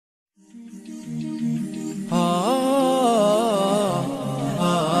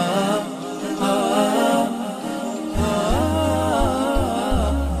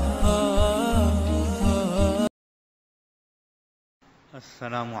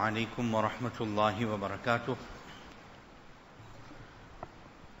Assalamu Alaikum wa rahmatullahi wa barakatuh.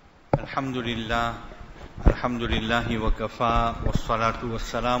 Alhamdulillahi wa kafa, wassalatu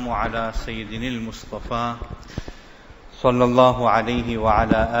wassalamu ala Sayyidinil Mustafa, sallallahu alayhi wa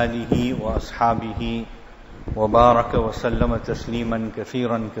ala alihi wa ashabihi, wa baraka wa sallama tasliman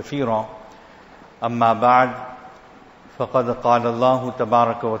kathiran. Amma ba'd, faqad qala Allahu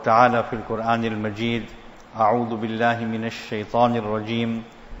tabaraka wa ta'ala fil Qur'anil Majid, أعوذ بالله من الشيطان الرجيم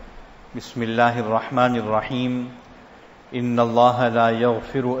بسم الله الرحمن الرحيم إن الله لا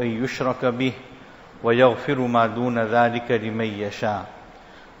يغفر أن يشرك به ويغفر ما دون ذلك لمن يشاء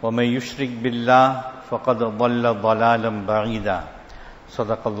ومن يشرك بالله فقد ضل ضلالا بعيدا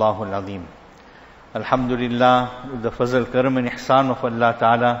صدق الله العظيم. Alhamdulillah, with the fazl, karam and ihsan of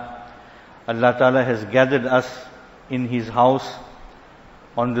Allah Ta'ala has gathered us in His house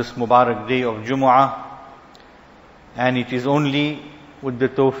on this Mubarak day of Jumu'ah. And it is only with the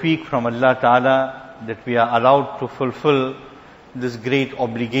tawfiq from Allah Ta'ala that we are allowed to fulfill this great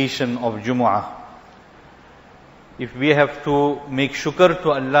obligation of Jumu'ah. If we have to make shukr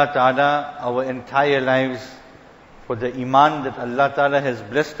to Allah Ta'ala our entire lives for the iman that Allah Ta'ala has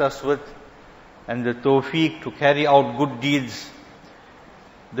blessed us with and the tawfiq to carry out good deeds,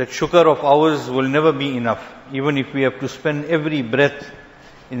 that shukr of ours will never be enough, even if we have to spend every breath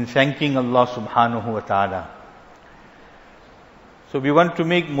in thanking Allah Subhanahu wa Ta'ala. So we want to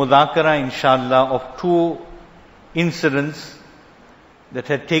make mudhakara, inshallah, of two incidents that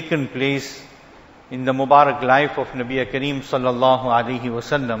had taken place in the Mubarak life of Nabi Kareem sallallahu alaihi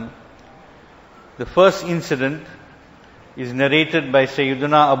wasallam. The first incident is narrated by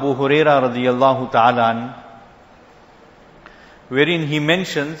Sayyidina Abu Huraira radiyallahu ta'ala, wherein he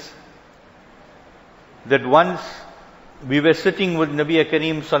mentions that once we were sitting with Nabi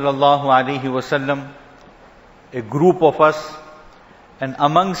Kareem sallallahu alaihi wasallam, a group of us, and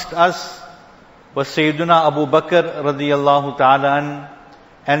amongst us was Sayyiduna Abu Bakr radiyallahu ta'ala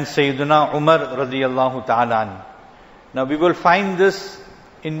and Sayyiduna Umar radiyallahu ta'ala. Now we will find this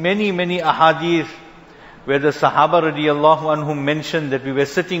in many ahadith where the Sahaba radiyallahu anhum mentioned that we were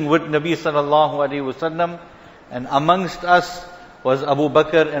sitting with Nabi sallallahu alayhi wasallam and amongst us was Abu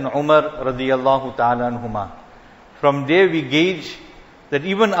Bakr and Umar radiyallahu ta'ala anhuma. From there we gauge that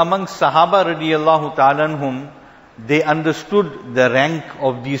even amongst Sahaba radiyallahu ta'ala anhum, they understood the rank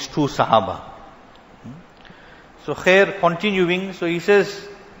of these two Sahaba. So Khair, continuing, so he says,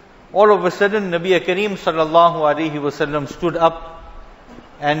 all of a sudden Nabi Kareem sallallahu alaihi wasallam stood up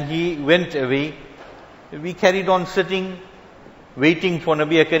and he went away. We carried on sitting, waiting for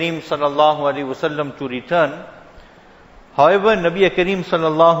Nabi Kareem sallallahu alaihi wasallam to return. However, Nabi Kareem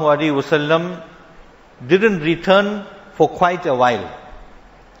sallallahu alaihi wasallam didn't return for quite a while.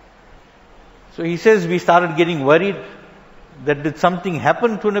 So he says we started getting worried that did something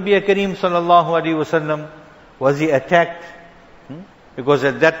happen to Nabi Kareem sallallahu alaihi wasallam? Was he attacked? Because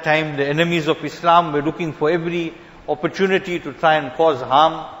at that time the enemies of Islam were looking for every opportunity to try and cause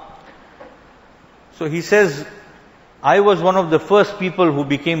harm. So he says, I was one of the first people who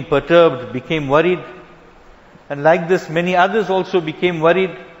became perturbed, became worried. And like this, many others also became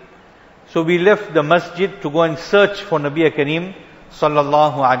worried. So we left the masjid to go and search for Nabi Kareem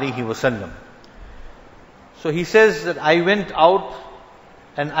sallallahu alaihi wasallam. So he says that I went out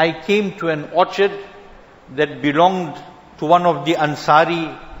and I came to an orchard that belonged to one of the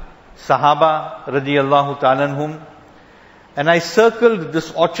Ansari Sahaba radiyallahu ta'ala anhum. And I circled this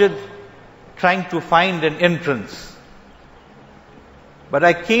orchard trying to find an entrance. But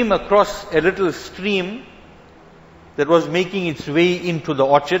I came across a little stream that was making its way into the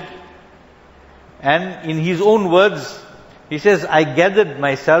orchard. And in his own words, he says, I gathered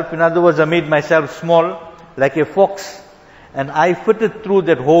myself, in other words, I made myself small, like a fox, and I fitted through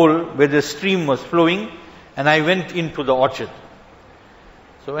that hole where the stream was flowing, and I went into the orchard.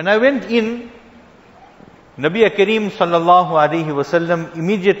 So when I went in, Nabi Kareem sallallahu alaihi wasallam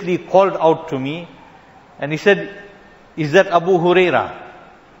immediately called out to me, and he said, is that Abu Huraira?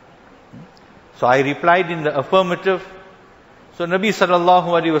 So I replied in the affirmative. So Nabi sallallahu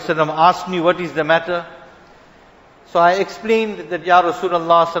alaihi wasallam asked me, what is the matter? So I explained that, Ya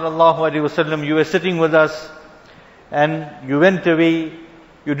Rasulullah sallallahu alaihi wasallam, you were sitting with us and you went away,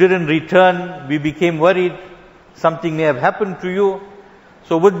 you didn't return, we became worried, something may have happened to you.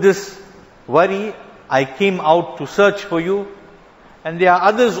 So with this worry, I came out to search for you. And there are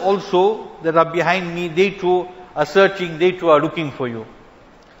others also that are behind me, they too are searching, they too are looking for you.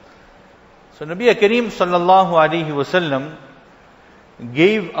 So Nabi Kareem sallallahu alaihi wasallam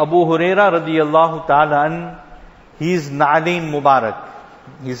gave Abu Huraira radiyallahu ta'ala his Na'alain Mubarak,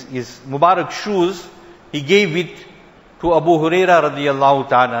 his Mubarak shoes, he gave it to Abu Huraira radiyallahu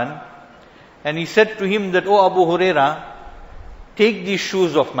ta'ala, and he said to him that, "O Abu Huraira, take these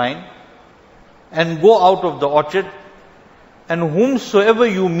shoes of mine and go out of the orchard, and whoever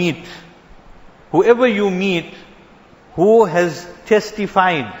you meet who has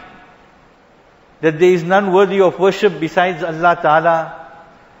testified that there is none worthy of worship besides Allah Ta'ala,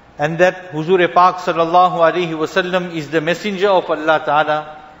 and that Huzur Pak sallallahu alaihi wasallam is the messenger of Allah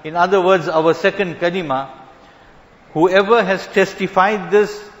Ta'ala, in other words, our second kalima, whoever has testified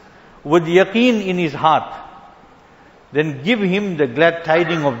this with yaqeen in his heart, then give him the glad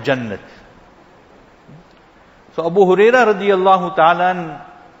tiding of Jannat." So Abu Huraira radiyallahu ta'ala,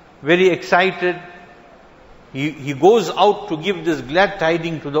 very excited, he goes out to give this glad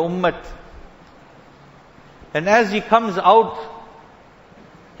tiding to the ummah. And as he comes out,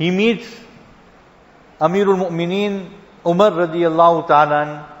 he meets Amirul Mu'mineen Umar radiyallahu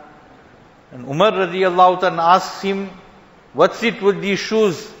ta'ala, and Umar radiyallahu ta'ala asks him, "What's it with these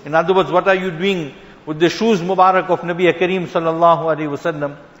shoes?" In other words, what are you doing with the shoes Mubarak of Nabi Kareem sallallahu alaihi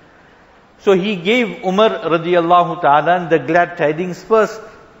wasallam? So he gave Umar radiyallahu ta'ala the glad tidings first.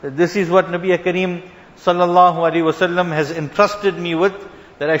 This is what Nabi Kareem sallallahu alaihi wasallam has entrusted me with,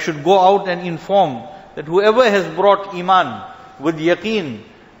 that I should go out and inform that whoever has brought iman with yaqeen,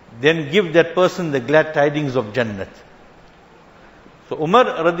 then give that person the glad tidings of Jannat. So Umar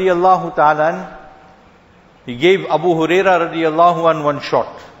radiyallahu ta'ala, he gave Abu Huraira radiyallahu anhu one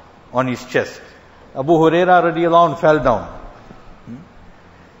shot on his chest. Abu Huraira radiyallahu anhu fell down.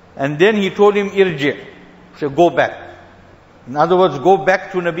 And then he told him, "Irji," so go back. In other words, go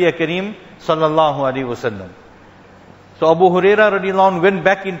back to Nabi Kareem sallallahu alaihi wasallam. So Abu Huraira radiyallahu anhu went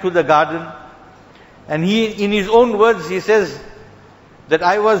back into the garden, and he, in his own words, he says that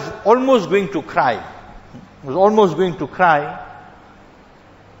I was almost going to cry.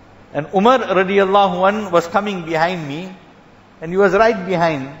 And Umar radiyallahu anhu was coming behind me, and he was right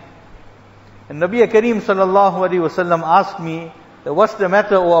behind. And Nabi Kareem sallallahu alaihi wasallam asked me, "What's the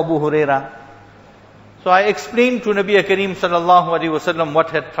matter, O Abu Huraira?" So I explained to Nabi Kareem sallallahu alaihi wasallam what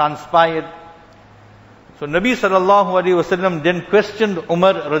had transpired. So Nabi sallallahu alaihi wasallam then questioned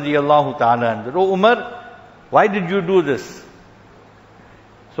Umar radiyallahu ta'ala, "O Umar, why did you do this?"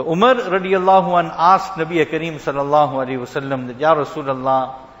 So Umar radiyallahu anhu asked Nabi Kareem sallallahu alaihi wasallam that, "Ya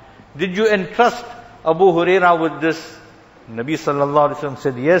Rasulullah, did you entrust Abu Huraira with this?" Nabi sallallahu alaihi wasallam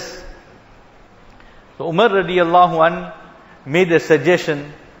said, "Yes." So Umar radiyallahu anhu made a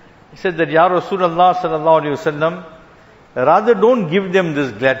suggestion. He said that, "Ya Rasulullah sallallahu alaihi wasallam, rather don't give them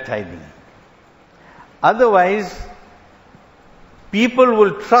this glad tiding. Otherwise, people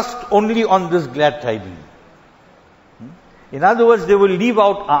will trust only on this glad tiding. In other words, they will leave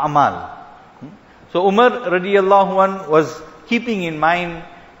out a'mal." So Umar radiyallahu anhu was keeping in mind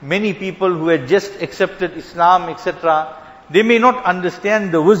many people who had just accepted Islam, etc. They may not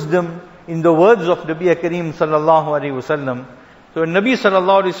understand the wisdom in the words of Nabi Kareem sallallahu alaihi wasallam. So when Nabi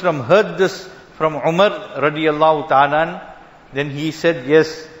sallallahu alaihi wasallam heard this from Umar radiyallahu ta'ala, then he said,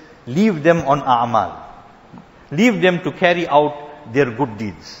 "Yes, leave them on a'mal. Leave them to carry out their good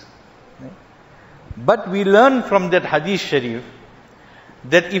deeds." But we learn from that hadith sharif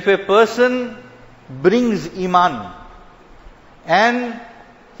that if a person brings iman and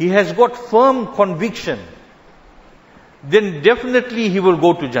he has got firm conviction, then definitely he will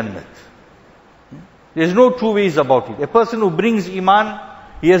go to Jannat. There's no two ways about it. A person who brings iman,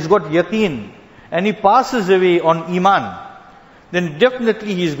 he has got yaqeen, and he passes away on iman, then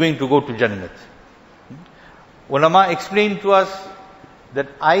definitely he is going to go to Jannat. Ulama explained to us that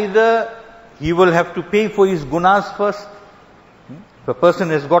either he will have to pay for his gunas first. If a person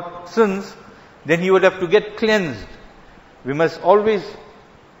has got sins, then he will have to get cleansed. We must always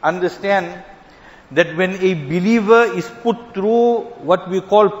understand that when a believer is put through what we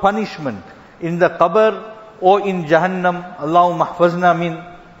call punishment in the qabr or in Jahannam, Allahumma mahfazna min,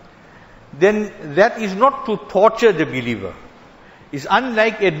 then that is not to torture the believer. It's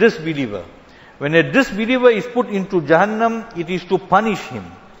unlike a disbeliever. When a disbeliever is put into Jahannam, it is to punish him,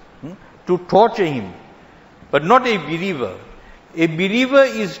 to torture him, but not a believer. A believer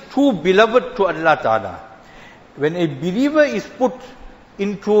is too beloved to Allah Ta'ala. When a believer is put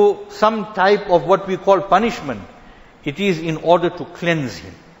into some type of what we call punishment, it is in order to cleanse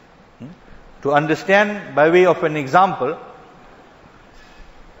him. To understand, by way of an example,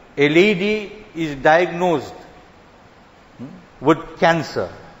 a lady is diagnosed with cancer.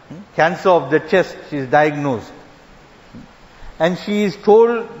 Cancer of the chest, she is diagnosed. And she is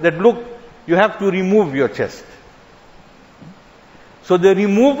told that, look, you have to remove your chest. So the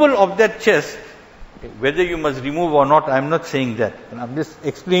removal of that chest, whether you must remove or not, I am not saying that. I'm just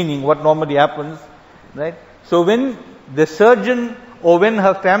explaining what normally happens, right? So when the surgeon or when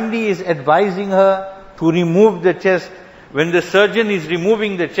her family is advising her to remove the chest, when the surgeon is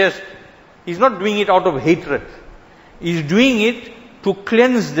removing the chest, he's not doing it out of hatred. He's doing it to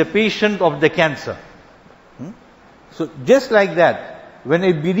cleanse the patient of the cancer. So just like that, when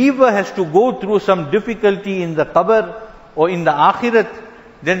a believer has to go through some difficulty in the qabr or in the akhirat,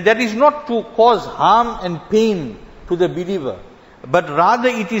 then that is not to cause harm and pain to the believer, but rather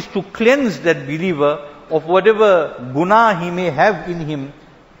it is to cleanse that believer of whatever guna he may have in him.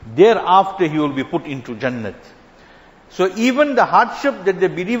 Thereafter he will be put into Jannat. So even the hardship that the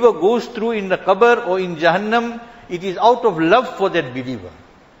believer goes through in the qabr or in Jahannam, it is out of love for that believer.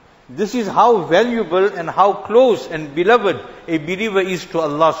 This is how valuable and how close and beloved a believer is to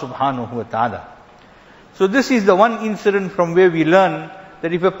Allah subhanahu wa ta'ala. So this is the one incident from where we learn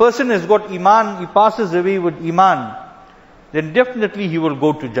that if a person has got iman, he passes away with iman, then definitely he will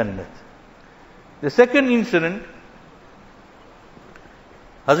go to Jannat. The second incident,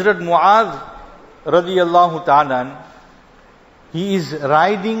 Hazrat Muaz radiyallahu ta'ala, he is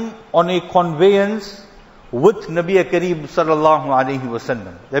riding on a conveyance with Nabi Kareem sallallahu alayhi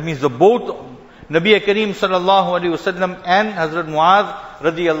wasallam. That means the both Nabi Kareem sallallahu alayhi wasallam and Hazrat Muaz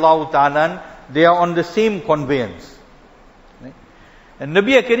radiyallahu ta'ala, they are on the same conveyance. Right? And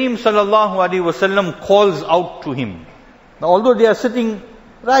Nabi Kareem sallallahu alayhi wasallam calls out to him. Now although they are sitting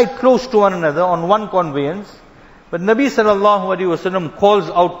right close to one another on one conveyance, but Nabi sallallahu alayhi wasallam calls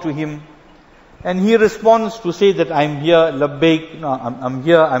out to him, and he responds to say that I'm here, labbaik, no, I'm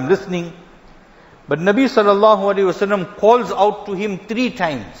here, I'm listening. But Nabi sallallahu alayhi wasallam calls out to him 3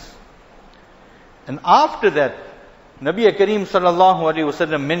 times. And after that, Nabi Kareem sallallahu alayhi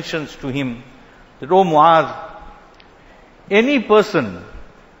wasallam mentions to him that, "O Muaz, any person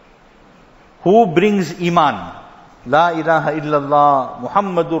who brings iman, La ilaha illallah,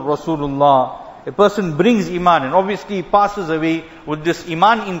 Muhammadur Rasulullah, a person brings iman and obviously he passes away with this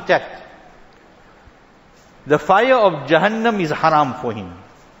iman intact, the fire of Jahannam is haram for him.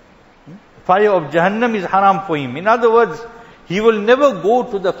 Fire of Jahannam is haram for him. In other words, he will never go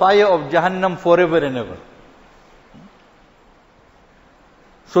to the fire of Jahannam forever and ever."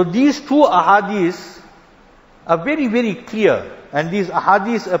 So these 2 ahadiths are very, very clear. And these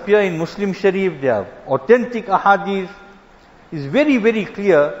ahadiths appear in Muslim Sharif. They are authentic ahadith. It's very, very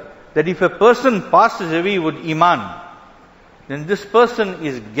clear that if a person passes away with iman, then this person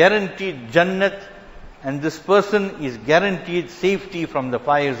is guaranteed Jannat, and this person is guaranteed safety from the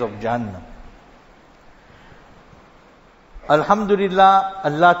fires of Jahannam. Alhamdulillah,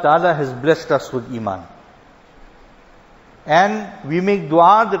 Allah Ta'ala has blessed us with iman. And we make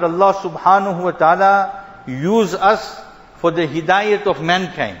dua that Allah subhanahu wa ta'ala use us for the hidayat of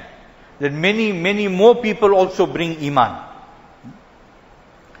mankind, that many, many more people also bring iman.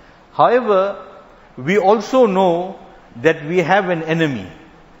 However, we also know that we have an enemy.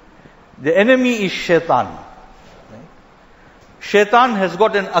 The enemy is shaitan. Shaitan has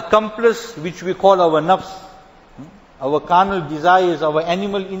got an accomplice which we call our nafs, our carnal desires, our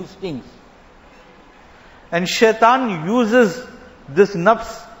animal instincts. And shaitan uses this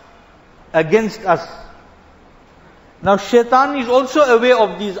nafs against us. Now shaitan is also aware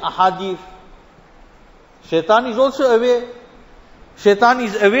of these ahadith. Shaitan is also aware. Shaitan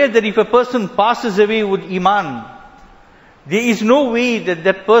is aware that if a person passes away with iman, there is no way that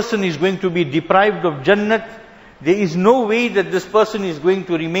that person is going to be deprived of Jannat. There is no way that this person is going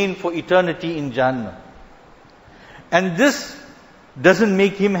to remain for eternity in Jahannam. And this doesn't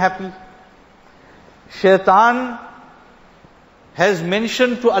make him happy. Shaitan has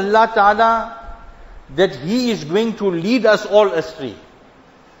mentioned to Allah Ta'ala that he is going to lead us all astray.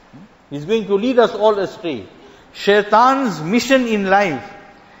 He's going to lead us all astray. Shaitan's mission in life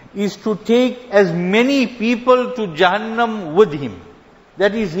is to take as many people to Jahannam with him.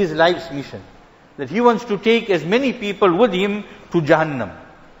 That is his life's mission. That he wants to take as many people with him to Jahannam.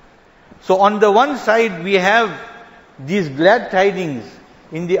 So on the one side we have these glad tidings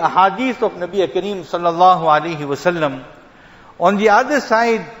in the ahadith of Nabi Kareem sallallahu alaihi wasallam. On the other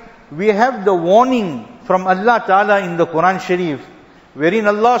side, we have the warning from Allah Ta'ala in the Quran Sharif, wherein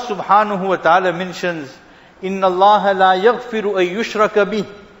Allah subhanahu wa ta'ala mentions, "Inna Allah la yaghfiru an yushraka bih,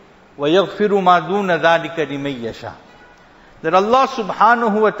 wa yaghfiru ma duna dhalika liman yasha." That Allah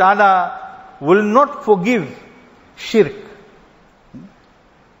subhanahu wa ta'ala will not forgive shirk.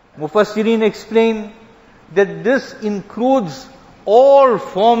 Mufassirin explain that this includes all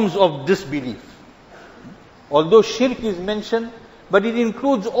forms of disbelief. Although shirk is mentioned, but it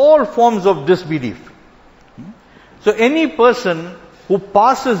includes all forms of disbelief. So any person who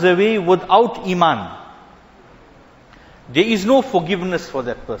passes away without iman, there is no forgiveness for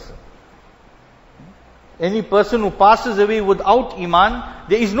that person. any person who passes away without iman,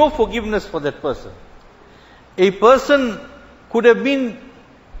 there is no forgiveness for that person. A person could have been,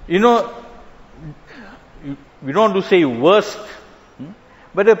 we don't want to say worst,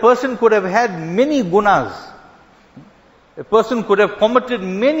 but a person could have had many gunas. A person could have committed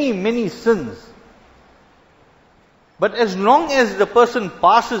many, many sins. But as long as the person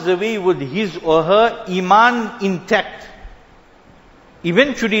passes away with his or her iman intact,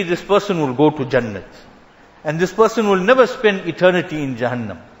 eventually this person will go to Jannat. And this person will never spend eternity in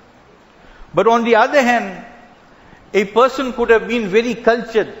Jahannam. But on the other hand, a person could have been very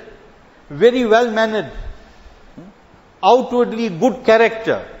cultured, very well-mannered, outwardly good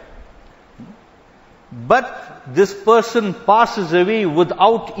character. But this person passes away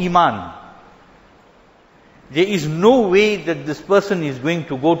without iman. There is no way that this person is going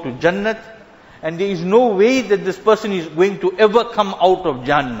to go to Jannat, and there is no way that this person is going to ever come out of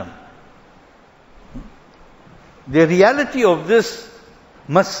Jahannam. The reality of this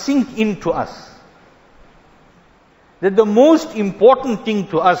must sink into us. That the most important thing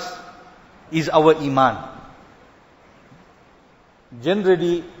to us is our iman.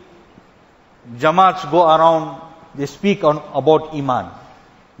 Generally, Jamaats go around, they speak about iman.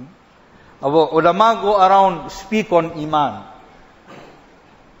 Our ulama go around, speak on iman.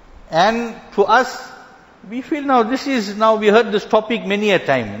 And to us, we feel we heard this topic many a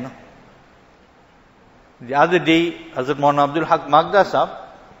time, The other day, Hazrat Maulana Abdul Haq Magda Sahab,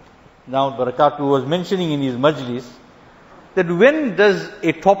 now Barakatuh, was mentioning in his majlis, that when does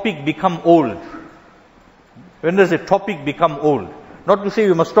a topic become old? When does a topic become old? Not to say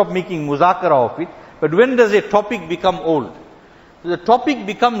we must stop making muzakara of it, but when does a topic become old? The topic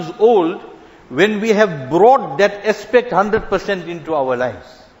becomes old when we have brought that aspect 100% into our lives.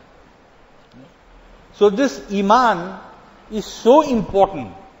 So this iman is so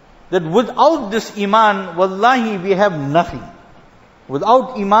important that without this iman, wallahi, we have nothing.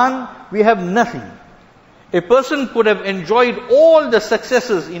 Without iman, we have nothing. A person could have enjoyed all the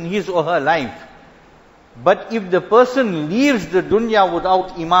successes in his or her life, but if the person leaves the dunya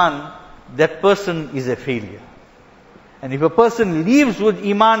without iman, that person is a failure. And if a person leaves with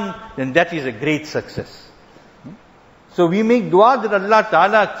iman, then that is a great success. So we make dua that Allah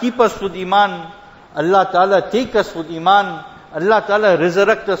Ta'ala keep us with iman, Allah Ta'ala take us with iman, Allah Ta'ala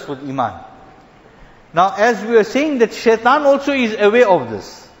resurrect us with iman. Now as we were saying, that shaitan also is aware of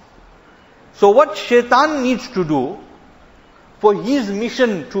this. So what shaitan needs to do for his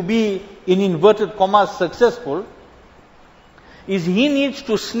mission to be, in inverted commas, successful, is he needs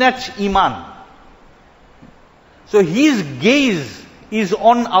to snatch iman. So his gaze is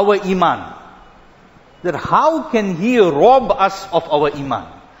on our iman. That how can he rob us of our iman?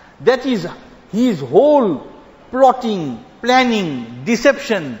 That is his whole plotting, planning,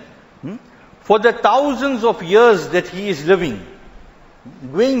 deception for the thousands of years that he is living.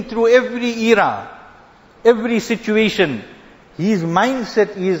 Going through every era, every situation, his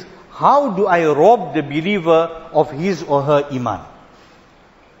mindset is, how do I rob the believer of his or her iman?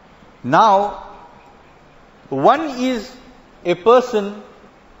 Now, one is a person,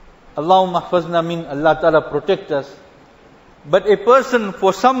 Allahumma hafazna min, Allah Ta'ala protect us, but a person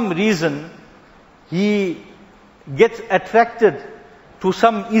for some reason, he gets attracted to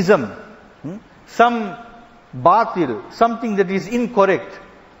some ism, some batil, something that is incorrect.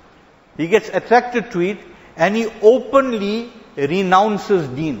 He gets attracted to it and he openly renounces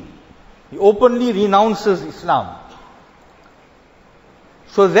deen. He openly renounces Islam.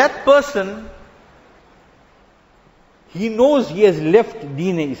 So that person, he knows he has left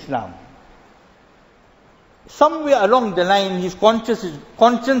Deen-e-Islam. Somewhere along the line, his conscience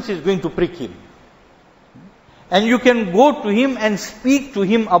is going to prick him. And you can go to him and speak to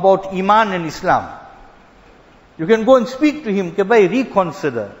him about Iman and Islam. You can go and speak to him, Bhai,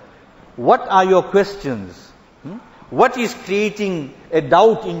 reconsider. What are your questions? What is creating a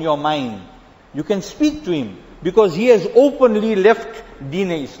doubt in your mind? You can speak to him, because he has openly left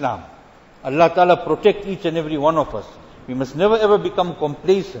Deen-e-Islam. Allah Ta'ala protect each and every one of us. We must never ever become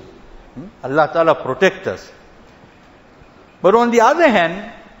complacent. Allah Ta'ala protect us. But on the other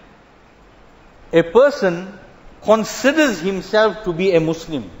hand, a person considers himself to be a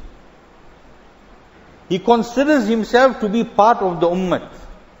Muslim. He considers himself to be part of the ummah.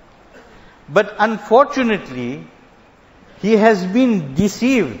 But unfortunately, he has been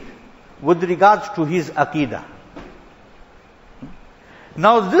deceived with regards to his aqidah.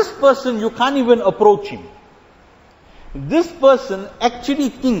 Now this person, you can't even approach him. This person actually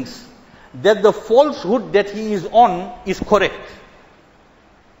thinks that the falsehood that he is on is correct.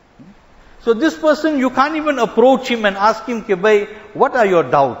 So this person, you can't even approach him and ask him, Bhai, what are your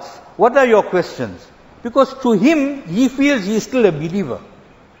doubts? What are your questions? Because to him, he feels he is still a believer.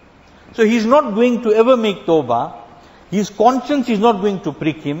 So he's not going to ever make tawbah. His conscience is not going to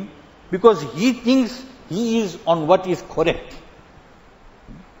prick him because he thinks he is on what is correct.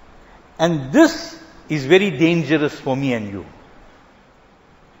 And this is very dangerous for me and you.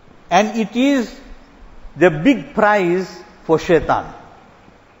 And it is the big prize for shaitan.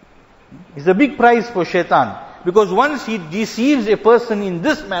 It's a big prize for shaitan. Because once he deceives a person in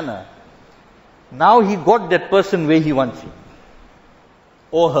this manner, now he got that person where he wants him.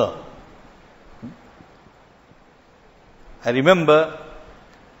 Or her. I remember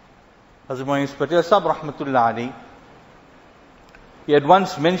Hazrat Mohammed Patel Sahib Rahmatullah Ali, he had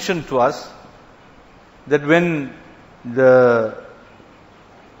once mentioned to us that when the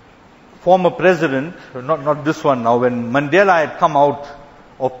former president, not this one now, when Mandela had come out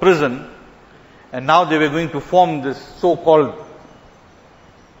of prison, and now they were going to form this so-called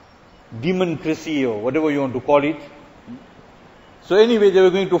democracy or whatever you want to call it. So anyway, they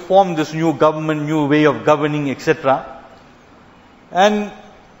were going to form this new government, new way of governing, etc. And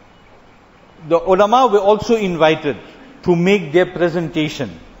the ulama were also invited to make their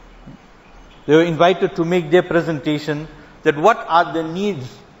presentation. They were invited to make their presentation that what are the needs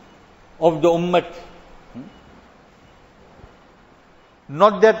of the ummah.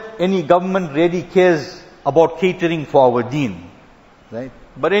 Not that any government really cares about catering for our deen. Right?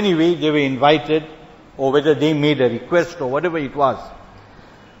 But anyway, they were invited, or whether they made a request or whatever it was.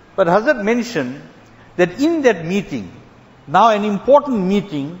 But Hazrat mentioned that in that meeting, now an important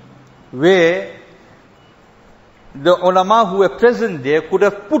meeting where the ulama who were present there could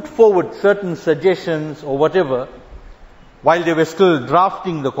have put forward certain suggestions or whatever while they were still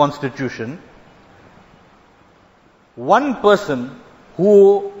drafting the constitution. One person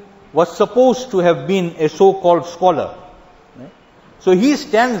who was supposed to have been a so-called scholar, right? So he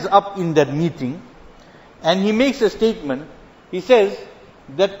stands up in that meeting and he makes a statement. He says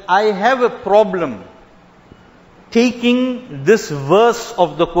that I have a problem taking this verse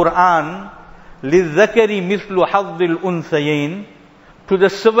of the Quran, لِلذَّكَرِ مِثْلُ حَظِّ الْأُنْثَيَيْنِ, to the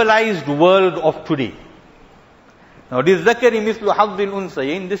civilized world of today. Now, لِلذَّكَرِ مِثْلُ حَظِّ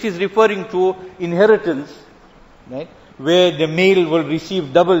الْأُنْثَيَيْنِ, this is referring to inheritance, right? Where the male will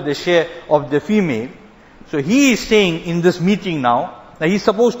receive double the share of the female. So he is saying in this meeting now he's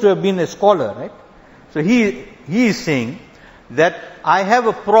supposed to have been a scholar, right? So he is saying that I have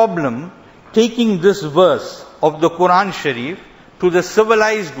a problem taking this verse of the Quran Sharif to the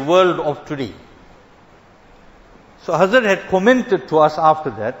civilized world of today. So Hazrat had commented to us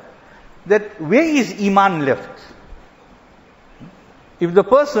after that where is Iman left? If the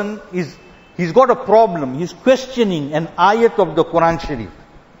person he's got a problem, he's questioning an ayat of the Quran Sharif.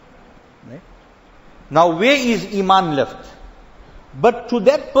 Right? Now where is Iman left? But to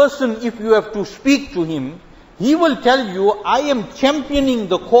that person, if you have to speak to him, he will tell you, I am championing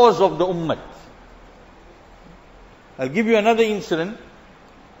the cause of the ummah. I'll give you another incident.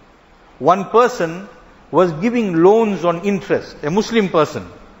 One person was giving loans on interest, a Muslim person.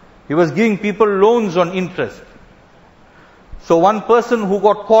 He was giving people loans on interest. So one person who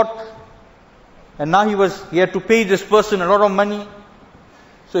got caught, and now he had to pay this person a lot of money.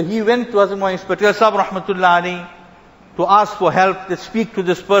 So he went to Hazrat Mohammed Patel Sahib Rahmatullah Ali to ask for help, to speak to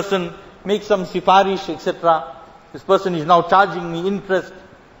this person, make some sifarish, etc. This person is now charging me interest.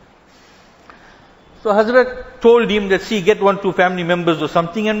 So Hazrat told him that, see, get 1-2 family members or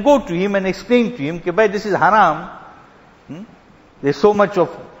something and go to him and explain to him, okay, bhai, this is haram. There's so much of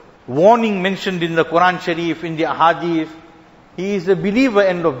warning mentioned in the Quran Sharif, in the Ahadith. He is a believer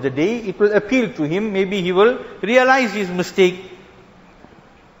end of the day. It will appeal to him. Maybe he will realize his mistake.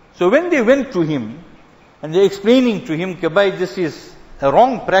 So when they went to him and they're explaining to him, okay, bhai, this is a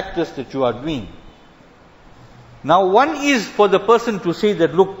wrong practice that you are doing. Now one is for the person to say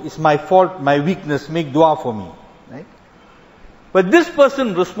that, look, it's my fault, my weakness, make dua for me. Right? But this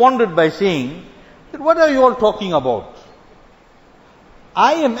person responded by saying, that what are you all talking about?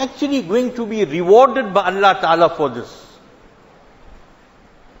 I am actually going to be rewarded by Allah Ta'ala for this.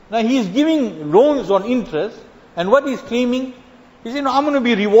 Now he is giving loans on interest, and what he is claiming, he said, no, I'm going to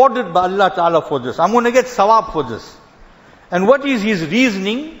be rewarded by Allah Ta'ala for this. I'm going to get sawab for this. And what is his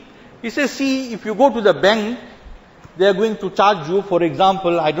reasoning? He says, see, if you go to the bank, they are going to charge you, for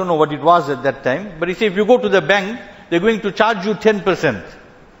example, I don't know what it was at that time, but he said, if you go to the bank, they're going to charge you 10%.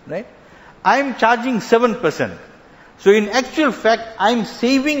 Right? I'm charging 7%. So in actual fact, I'm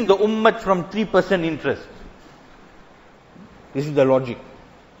saving the ummah from 3% interest. This is the logic.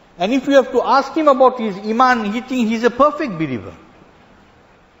 And if you have to ask him about his iman, he thinks he's a perfect believer.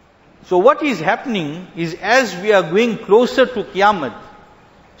 So what is happening is, as we are going closer to Qiyamah,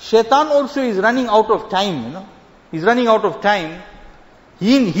 Shaitan also is running out of time, He's running out of time.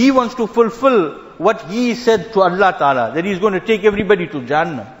 He wants to fulfill what he said to Allah Ta'ala, that he's going to take everybody to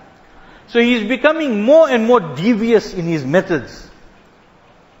Jannah. So he's becoming more and more devious in his methods.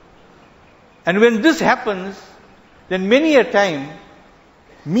 And when this happens, then many a time,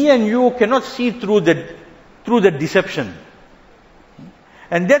 me and you cannot see through the deception.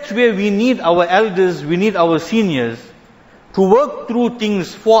 And that's where we need our elders, we need our seniors to work through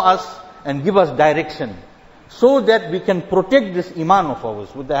things for us and give us direction, so that we can protect this iman of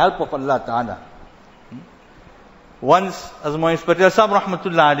ours with the help of Allah Ta'ala. Once, Azmois Patel Sahib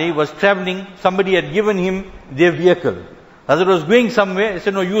Rahmatullah Alayhi was traveling, somebody had given him their vehicle. Hazrat was going somewhere, he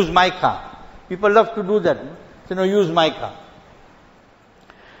said, no, use my car. People love to do that. He said, no, use my car.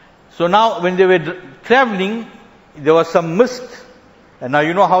 So now, when they were traveling, there was some mist, and now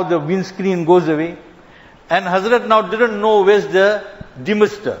you know how the windscreen goes away. And Hazrat now didn't know where's the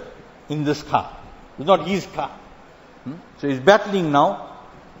demister in this car. It's not his car. So he's battling now,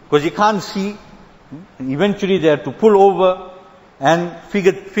 because he can't see. And eventually they have to pull over and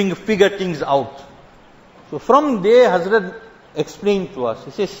figure things out. So from there, Hazrat explained to us.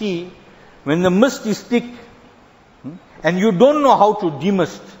 He says, see, when the mist is thick, and you don't know how to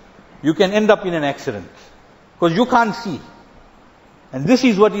demist, you can end up in an accident, because you can't see. And this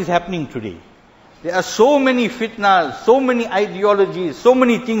is what is happening today. There are so many fitnas, so many ideologies, so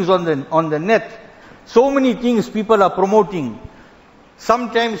many things on the net, so many things people are promoting.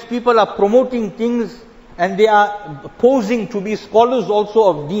 Sometimes people are promoting things and they are posing to be scholars also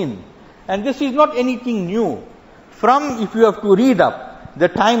of deen. And this is not anything new. From, if you have to read up, the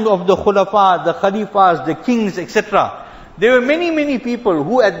time of the khulafa, the khalifas, the kings, etc. There were many, many people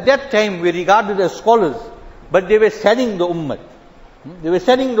who at that time were regarded as scholars, but they were selling the ummah. They were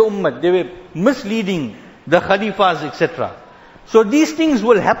selling the ummah. They were misleading the khalifas, etc. So these things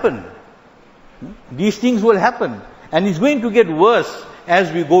will happen. These things will happen. And it's going to get worse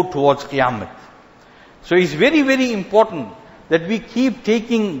as we go towards Qiyamah. So it's very, very important that we keep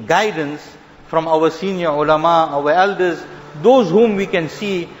taking guidance from our senior ulama, our elders, those whom we can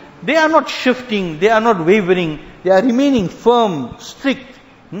see. They are not shifting, they are not wavering, they are remaining firm, strict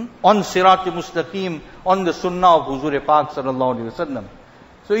on Sirat Mustaqim, on the Sunnah of Huzur Pak Sallallahu Alaihi Wasallam.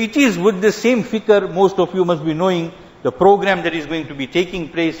 So it is with the same fikr, most of you must be knowing the program that is going to be taking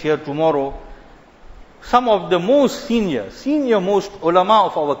place here tomorrow. Some of the most senior most ulama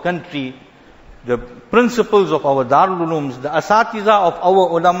of our country, the principals of our Darul Ulooms, the asatiza of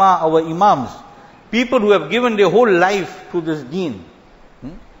our ulama, our imams, people who have given their whole life to this deen.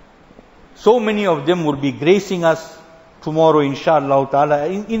 So many of them will be gracing us tomorrow, inshallah ta'ala,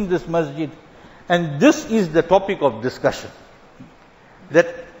 in this masjid. And this is the topic of discussion. That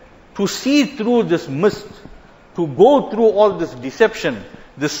to see through this mist, to go through all this deception,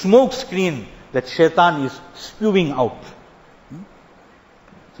 the smoke screen that shaitan is spewing out.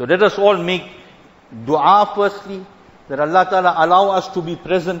 So let us all make dua firstly, that Allah Ta'ala allow us to be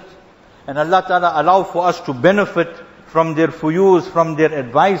present, and Allah Ta'ala allow for us to benefit from their fuyuz, from their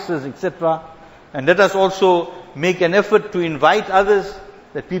advices, etc. And let us also make an effort to invite others,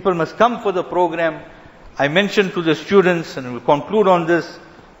 that people must come for the program. I mentioned to the students, and we'll conclude on this,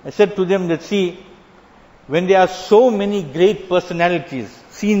 I said to them that see, when there are so many great personalities,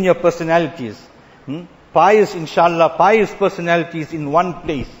 senior personalities, pious inshallah, pious personalities in one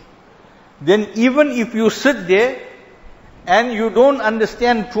place, then even if you sit there and you don't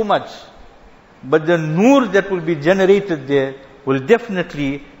understand too much, but the nur that will be generated there will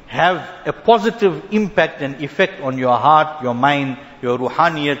definitely have a positive impact and effect on your heart, your mind, your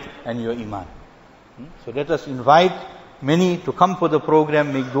ruhaniyat and your iman. So let us invite many to come for the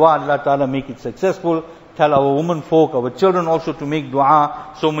program, make dua, Allah Ta'ala make it successful. Tell our women folk, our children also to make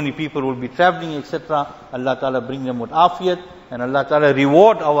dua. So many people will be traveling, etc. Allah Ta'ala bring them with afiyat, and Allah Ta'ala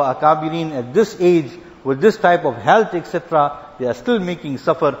reward our akabirin at this age with this type of health, etc. They are still making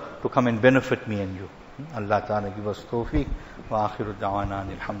suffer to come and benefit me and you. Allah Ta'ala give us tawfiq. Wa akhiru da'wana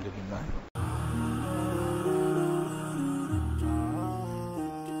alhamdulillah.